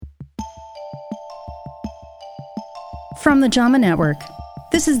From the JAMA Network,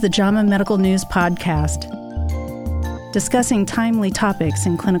 this is the JAMA Medical News Podcast, discussing timely topics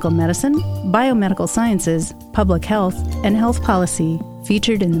in clinical medicine, biomedical sciences, public health, and health policy,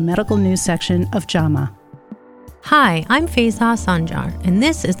 featured in the medical news section of JAMA. Hi, I'm Faiza Sanjar, and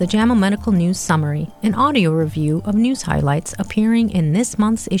this is the JAMA Medical News Summary, an audio review of news highlights appearing in this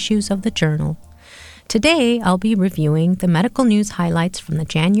month's issues of the journal. Today, I'll be reviewing the medical news highlights from the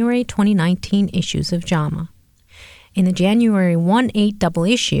January 2019 issues of JAMA. In the January 1/8 double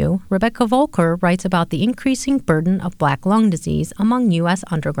issue, Rebecca Volker writes about the increasing burden of black lung disease among U.S.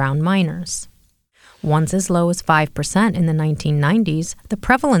 underground miners. Once as low as 5% in the 1990s, the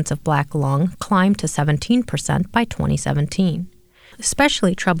prevalence of black lung climbed to 17% by 2017.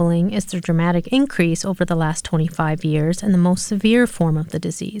 Especially troubling is the dramatic increase over the last 25 years in the most severe form of the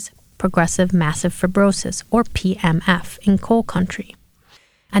disease, progressive massive fibrosis, or PMF, in coal country.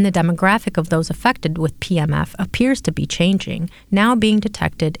 And the demographic of those affected with PMF appears to be changing, now being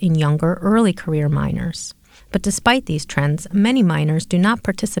detected in younger, early career miners. But despite these trends, many miners do not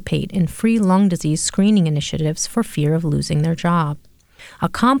participate in free lung disease screening initiatives for fear of losing their job. A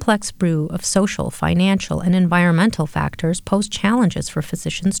complex brew of social, financial, and environmental factors pose challenges for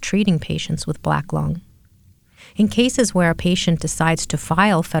physicians treating patients with black lung. In cases where a patient decides to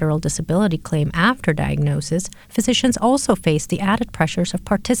file federal disability claim after diagnosis, physicians also face the added pressures of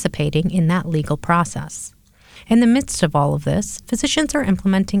participating in that legal process. In the midst of all of this, physicians are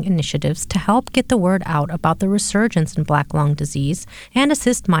implementing initiatives to help get the word out about the resurgence in black lung disease and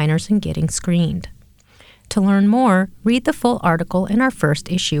assist miners in getting screened. To learn more, read the full article in our first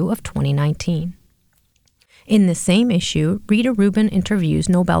issue of 2019. In the same issue, Rita Rubin interviews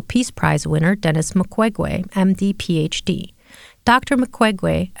Nobel Peace Prize winner Denis Mukwege, MD, PhD. Dr.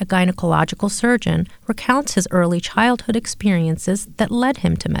 Mukwege, a gynecological surgeon, recounts his early childhood experiences that led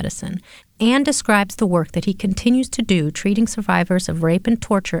him to medicine and describes the work that he continues to do treating survivors of rape and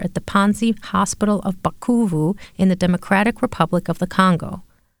torture at the Panzi Hospital of Bukavu in the Democratic Republic of the Congo.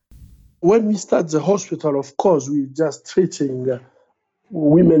 When we start the hospital, of course, we're just treating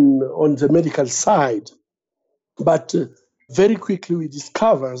women on the medical side. But very quickly we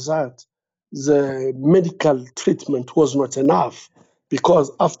discovered that the medical treatment was not enough,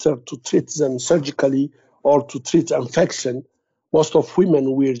 because after to treat them surgically or to treat infection, most of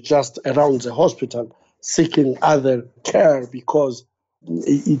women were just around the hospital seeking other care, because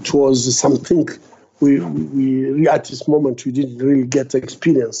it was something we at this moment we didn't really get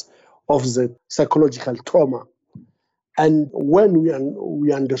experience of the psychological trauma. And when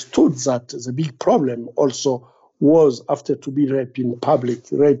we understood that the big problem also was after to be raped in public,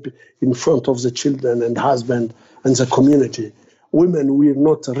 rape in front of the children and husband and the community, women were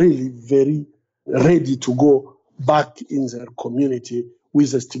not really very ready to go back in their community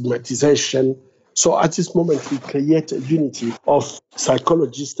with the stigmatization. So at this moment, we create a unity of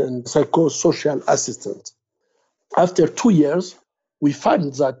psychologists and psychosocial assistants. After 2 years, we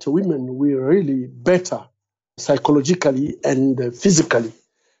find that women were really better psychologically and physically.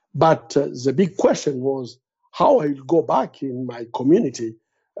 But the big question was, how I will go back in my community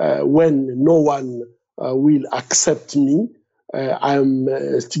when no one will accept me. I'm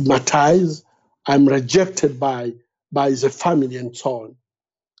stigmatized. I'm rejected by the family and so on.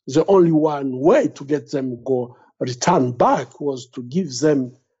 The only one way to get them return back was to give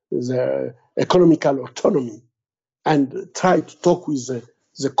them the economical autonomy and try to talk with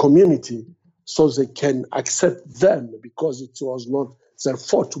the community so they can accept them, because it was not their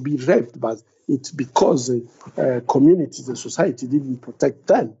fault to be raped, but it's because the community, the society didn't protect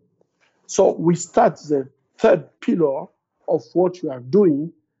them. So we start the third pillar of what we are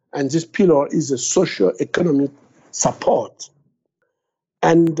doing, and this pillar is a socio-economic support.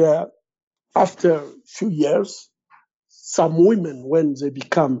 And after a few years, some women, when they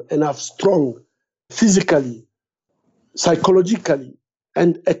become enough strong physically, psychologically,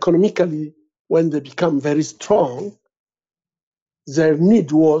 and economically, when they become very strong, their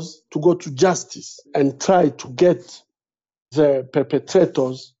need was to go to justice and try to get the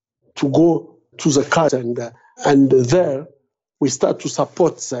perpetrators to go to the court. And there we start to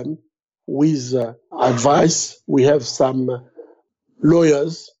support them with advice. We have some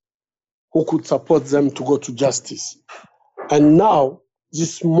lawyers who could support them to go to justice. And now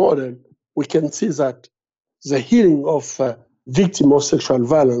this model, we can see that the healing of victim of sexual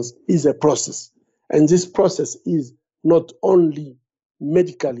violence is a process. And this process is not only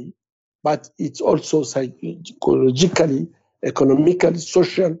medically, but it's also psychologically, economically,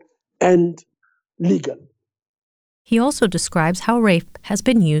 social, and legal. He also describes how rape has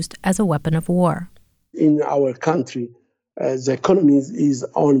been used as a weapon of war. In our country, the economy is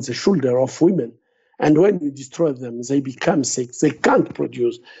on the shoulder of women. And when you destroy them, they become sick. They can't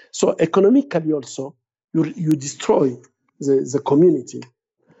produce. So economically also, you destroy the community.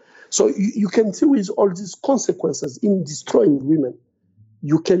 So you can see with all these consequences in destroying women,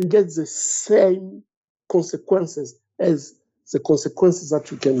 you can get the same consequences as the consequences that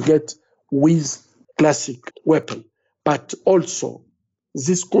you can get with classic weapon. But also,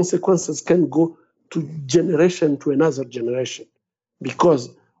 these consequences can go to generation to another generation. Because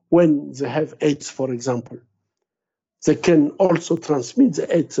when they have AIDS, for example, they can also transmit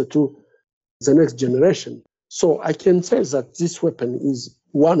the AIDS to the next generation. So I can say that this weapon is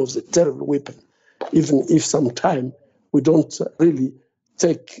one of the terrible weapons, even if sometimes we don't really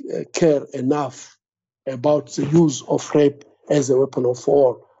take care enough about the use of rape as a weapon of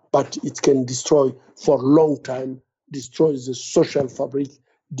war, but it can destroy for a long time, destroy the social fabric,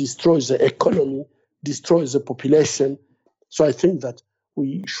 destroy the economy, destroy the population. So I think that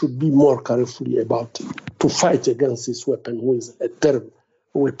we should be more carefully about to fight against this weapon, which is a terrible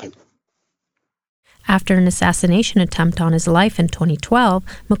weapon. After an assassination attempt on his life in 2012,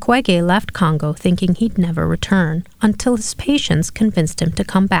 Mukwege left Congo thinking he'd never return, until his patients convinced him to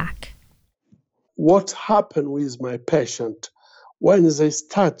come back. What happened with my patient, when they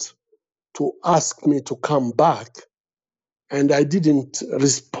start to ask me to come back, and I didn't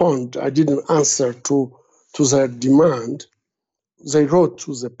respond, I didn't answer to their demand, they wrote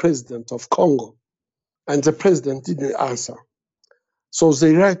to the president of Congo, and the president didn't answer. So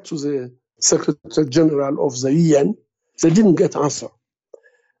they write to the Secretary General of the UN, they didn't get answer.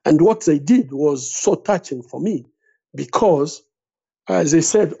 And what they did was so touching for me, because they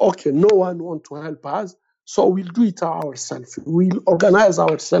said, okay, no one wants to help us, so we'll do it ourselves. We'll organize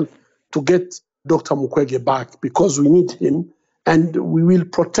ourselves to get Dr. Mukwege back because we need him and we will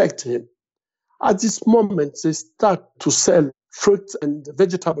protect him. At this moment, they start to sell fruits and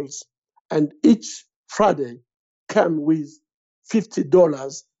vegetables, and each Friday come with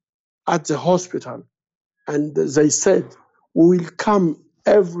 $50 at the hospital. And they said, we will come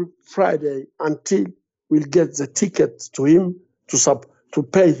every Friday until we'll get the ticket to him to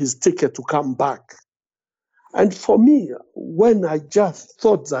pay his ticket to come back. And for me, when I just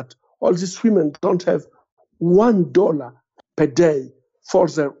thought that all these women don't have $1 per day for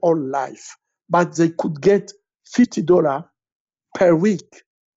their own life, but they could get $50 per week,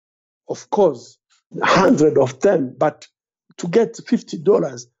 of course, 100 of them, but to get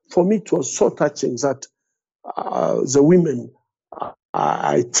 $50, for me, it was so touching that the women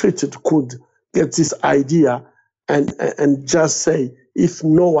I treated could get this idea and just say, if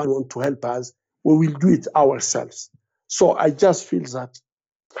no one wants to help us, we will do it ourselves. So I just feel that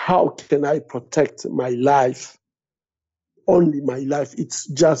how can I protect my life? Only my life. It's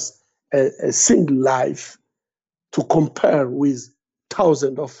just a single life to compare with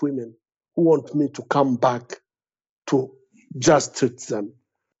thousands of women who want me to come back to just treat them.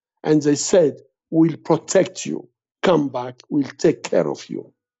 And they said, we'll protect you. Come back, we'll take care of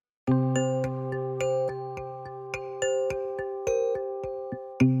you.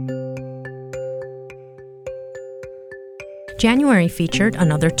 January featured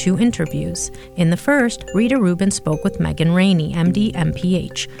another 2 interviews. In the first, Rita Rubin spoke with Megan Rainey, MD,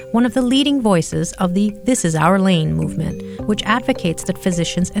 MPH, one of the leading voices of the This Is Our Lane movement, which advocates that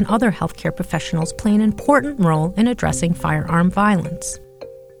physicians and other healthcare professionals play an important role in addressing firearm violence.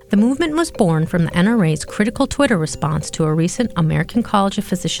 The movement was born from the NRA's critical Twitter response to a recent American College of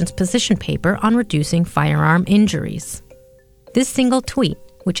Physicians position paper on reducing firearm injuries. This single tweet,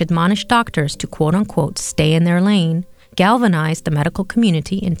 which admonished doctors to quote-unquote stay in their lane, galvanized the medical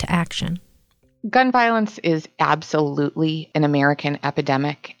community into action. Gun violence is absolutely an American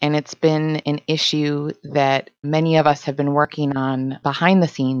epidemic, and it's been an issue that many of us have been working on behind the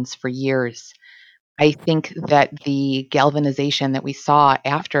scenes for years. I think that the galvanization that we saw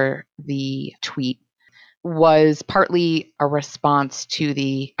after the tweet was partly a response to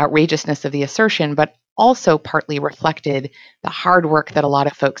the outrageousness of the assertion, but also partly reflected the hard work that a lot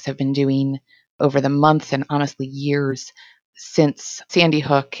of folks have been doing over the months and honestly years since Sandy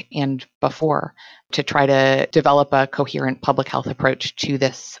Hook and before to try to develop a coherent public health approach to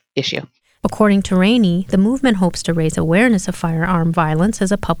this issue. According to Rainey, the movement hopes to raise awareness of firearm violence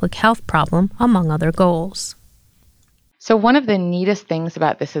as a public health problem, among other goals. So one of the neatest things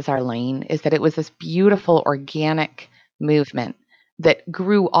about This Is Our Lane is that it was this beautiful organic movement that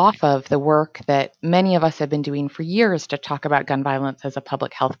grew off of the work that many of us have been doing for years to talk about gun violence as a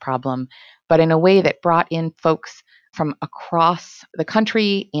public health problem, but in a way that brought in folks from across the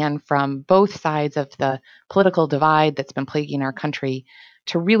country and from both sides of the political divide that's been plaguing our country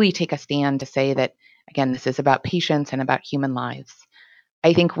to really take a stand to say that, again, this is about patients and about human lives.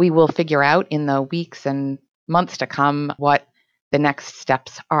 I think we will figure out in the weeks and months to come what the next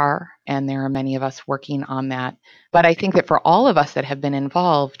steps are, and there are many of us working on that. But I think that for all of us that have been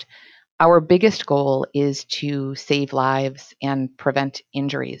involved, our biggest goal is to save lives and prevent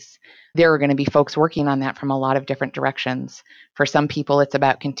injuries. There are going to be folks working on that from a lot of different directions. For some people, it's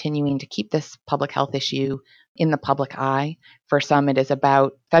about continuing to keep this public health issue in the public eye. For some, it is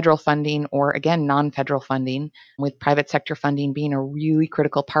about federal funding or, again, non-federal funding, with private sector funding being a really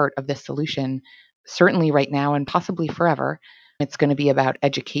critical part of this solution, certainly right now and possibly forever. It's going to be about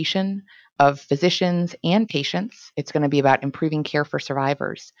education of physicians and patients. It's going to be about improving care for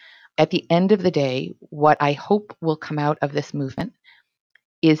survivors. At the end of the day, what I hope will come out of this movement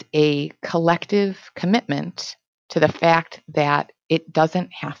is a collective commitment to the fact that it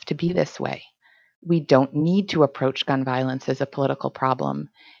doesn't have to be this way. We don't need to approach gun violence as a political problem.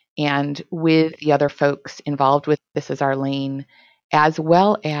 And with the other folks involved with This Is Our Lane, as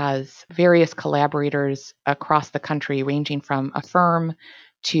well as various collaborators across the country, ranging from a firm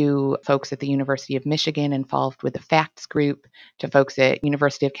to folks at the University of Michigan involved with the FACTS group, to folks at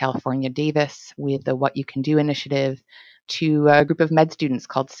University of California, Davis with the What You Can Do initiative, to a group of med students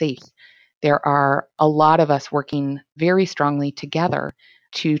called SAFE. There are a lot of us working very strongly together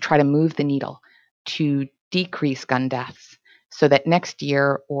to try to move the needle, to decrease gun deaths, so that next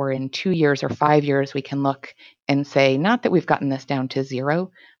year or in 2 years or 5 years, we can look and say, not that we've gotten this down to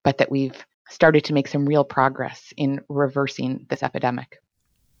zero, but that we've started to make some real progress in reversing this epidemic.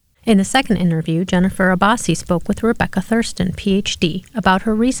 In the second interview, Jennifer Abbasi spoke with Rebecca Thurston, Ph.D., about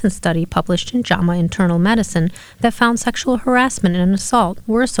her recent study published in JAMA Internal Medicine that found sexual harassment and assault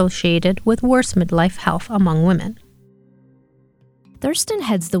were associated with worse midlife health among women. Thurston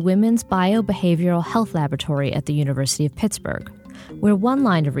heads the Women's Biobehavioral Health Laboratory at the University of Pittsburgh, where one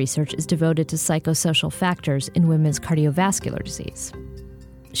line of research is devoted to psychosocial factors in women's cardiovascular disease.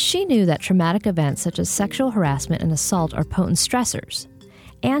 She knew that traumatic events such as sexual harassment and assault are potent stressors,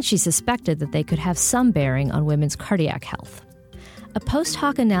 and she suspected that they could have some bearing on women's cardiac health. A post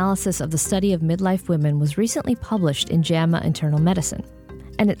hoc analysis of the study of midlife women was recently published in JAMA Internal Medicine,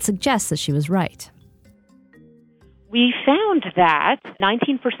 and it suggests that she was right. We found that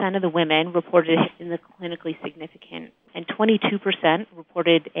 19% of the women reported in the clinically significant, and 22%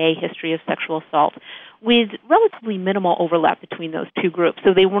 reported a history of sexual assault, with relatively minimal overlap between those two groups.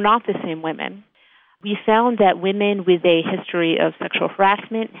 So they were not the same women. We found that women with a history of sexual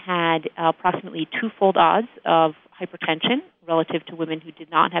harassment had approximately twofold odds of hypertension relative to women who did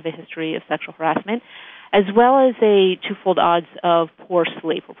not have a history of sexual harassment, as well as a twofold odds of poor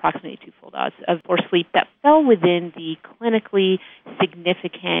sleep, approximately twofold odds of poor sleep that fell within the clinically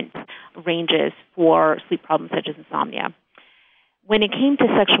significant ranges for sleep problems such as insomnia. When it came to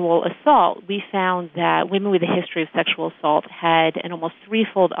sexual assault, we found that women with a history of sexual assault had an almost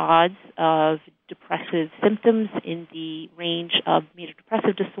threefold odds of depressive symptoms in the range of major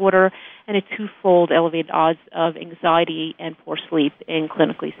depressive disorder and a twofold elevated odds of anxiety and poor sleep in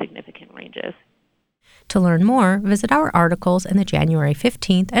clinically significant ranges. To learn more, visit our articles in the January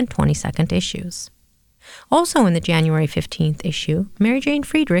 15th and 22nd issues. Also in the January 15th issue, Mary Jane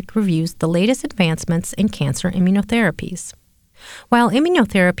Friedrich reviews the latest advancements in cancer immunotherapies. While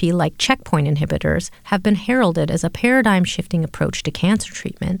immunotherapy like checkpoint inhibitors have been heralded as a paradigm-shifting approach to cancer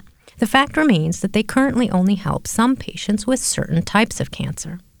treatment, the fact remains that they currently only help some patients with certain types of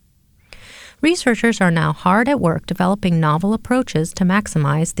cancer. Researchers are now hard at work developing novel approaches to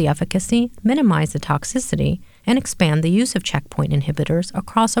maximize the efficacy, minimize the toxicity, and expand the use of checkpoint inhibitors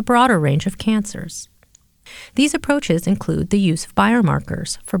across a broader range of cancers. These approaches include the use of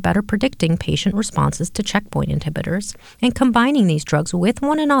biomarkers for better predicting patient responses to checkpoint inhibitors and combining these drugs with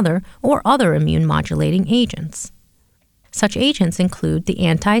one another or other immune-modulating agents. Such agents include the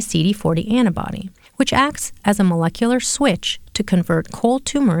anti-CD40 antibody, which acts as a molecular switch to convert cold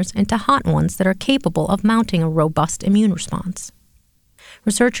tumors into hot ones that are capable of mounting a robust immune response.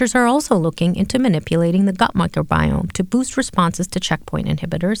 Researchers are also looking into manipulating the gut microbiome to boost responses to checkpoint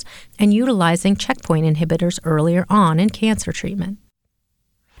inhibitors and utilizing checkpoint inhibitors earlier on in cancer treatment.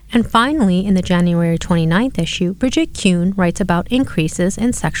 And finally, in the January 29th issue, Bridget Kuhn writes about increases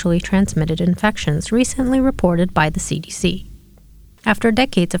in sexually transmitted infections recently reported by the CDC. After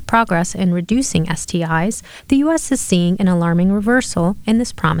decades of progress in reducing STIs, the U.S. is seeing an alarming reversal in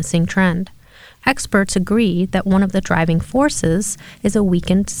this promising trend. Experts agree that one of the driving forces is a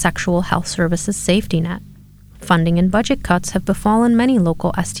weakened sexual health services safety net. Funding and budget cuts have befallen many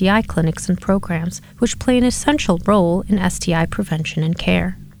local STI clinics and programs, which play an essential role in STI prevention and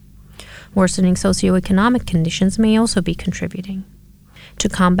care. Worsening socioeconomic conditions may also be contributing. To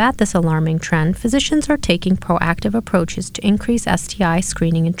combat this alarming trend, physicians are taking proactive approaches to increase STI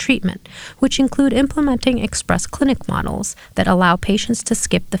screening and treatment, which include implementing express clinic models that allow patients to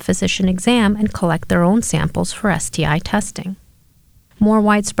skip the physician exam and collect their own samples for STI testing. More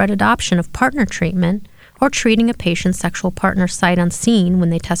widespread adoption of partner treatment, or treating a patient's sexual partner sight unseen when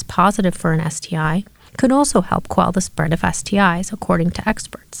they test positive for an STI, could also help quell the spread of STIs, according to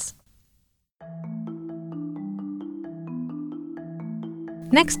experts.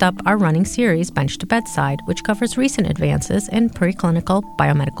 Next up, our running series, Bench to Bedside, which covers recent advances in preclinical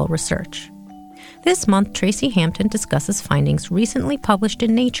biomedical research. This month, Tracy Hampton discusses findings recently published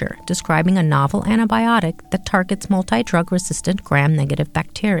in Nature describing a novel antibiotic that targets multi-drug-resistant gram-negative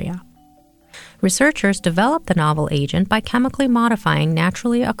bacteria. Researchers developed the novel agent by chemically modifying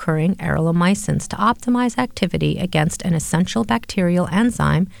naturally occurring arylomycins to optimize activity against an essential bacterial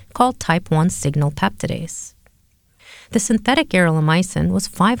enzyme called type 1 signal peptidase. The synthetic arylomycin was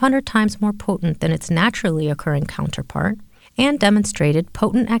 500 times more potent than its naturally occurring counterpart and demonstrated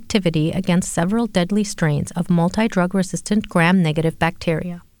potent activity against several deadly strains of multi-drug-resistant gram-negative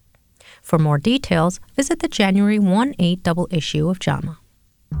bacteria. For more details, visit the January 1/8 double issue of JAMA.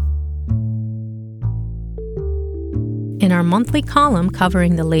 In our monthly column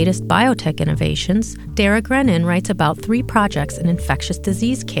covering the latest biotech innovations, Dara Grenin writes about 3 projects in infectious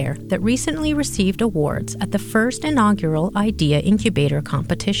disease care that recently received awards at the first inaugural IDEA Incubator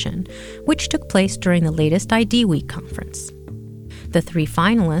competition, which took place during the latest ID Week conference. The 3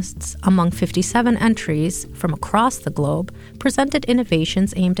 finalists, among 57 entries from across the globe, presented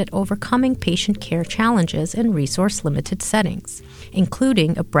innovations aimed at overcoming patient care challenges in resource-limited settings,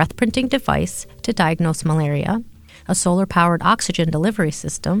 including a breath-printing device to diagnose malaria, a solar-powered oxygen delivery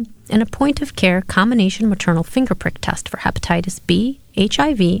system, and a point-of-care combination maternal finger prick test for hepatitis B,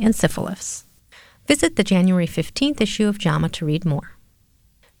 HIV, and syphilis. Visit the January 15th issue of JAMA to read more.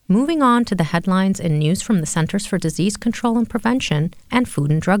 Moving on to the headlines and news from the Centers for Disease Control and Prevention and Food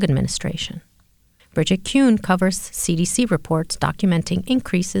and Drug Administration. Bridget Kuhn covers CDC reports documenting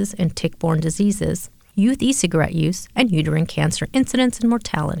increases in tick-borne diseases, youth e-cigarette use, and uterine cancer incidence and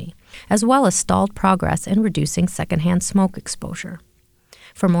mortality, as well as stalled progress in reducing secondhand smoke exposure.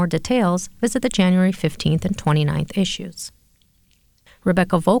 For more details, visit the January 15th and 29th issues.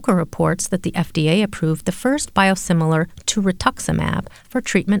 Rebecca Volker reports that the FDA approved the first biosimilar to rituximab for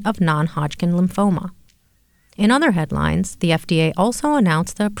treatment of non-Hodgkin lymphoma. In other headlines, the FDA also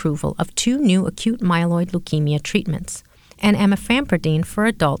announced the approval of 2 new acute myeloid leukemia treatments, and amifampridine for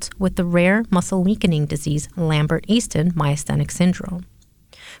adults with the rare muscle weakening disease Lambert-Easton myasthenic syndrome.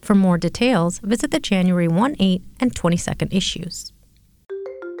 For more details, visit the January 1/8 and 22nd issues.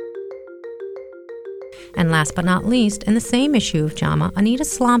 And last but not least, in the same issue of JAMA, Anita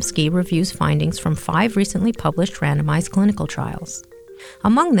Slomsky reviews findings from 5 recently published randomized clinical trials.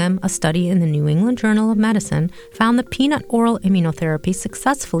 Among them, a study in the New England Journal of Medicine found that peanut oral immunotherapy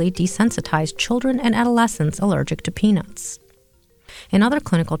successfully desensitized children and adolescents allergic to peanuts. In other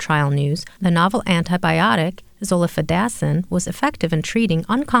clinical trial news, the novel antibiotic zoliflodacin was effective in treating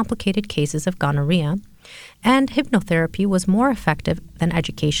uncomplicated cases of gonorrhea, and hypnotherapy was more effective than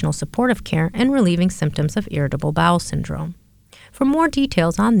educational supportive care in relieving symptoms of irritable bowel syndrome. For more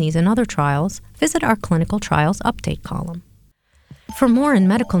details on these and other trials, visit our Clinical Trials Update column. For more in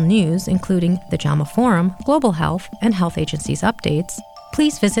medical news, including the JAMA Forum, Global Health, and Health Agencies updates,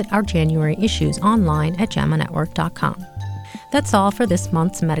 please visit our January issues online at jamanetwork.com. That's all for this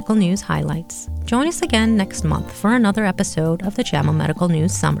month's medical news highlights. Join us again next month for another episode of the JAMA Medical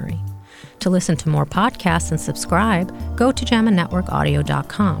News Summary. To listen to more podcasts and subscribe, go to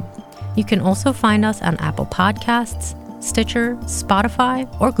jamanetworkaudio.com. You can also find us on Apple Podcasts, Stitcher, Spotify,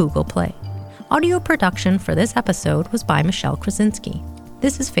 or Google Play. Audio production for this episode was by Michelle Krasinski.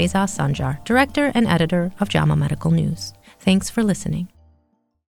 This is Faiza Sanjar, Director and Editor of JAMA Medical News. Thanks for listening.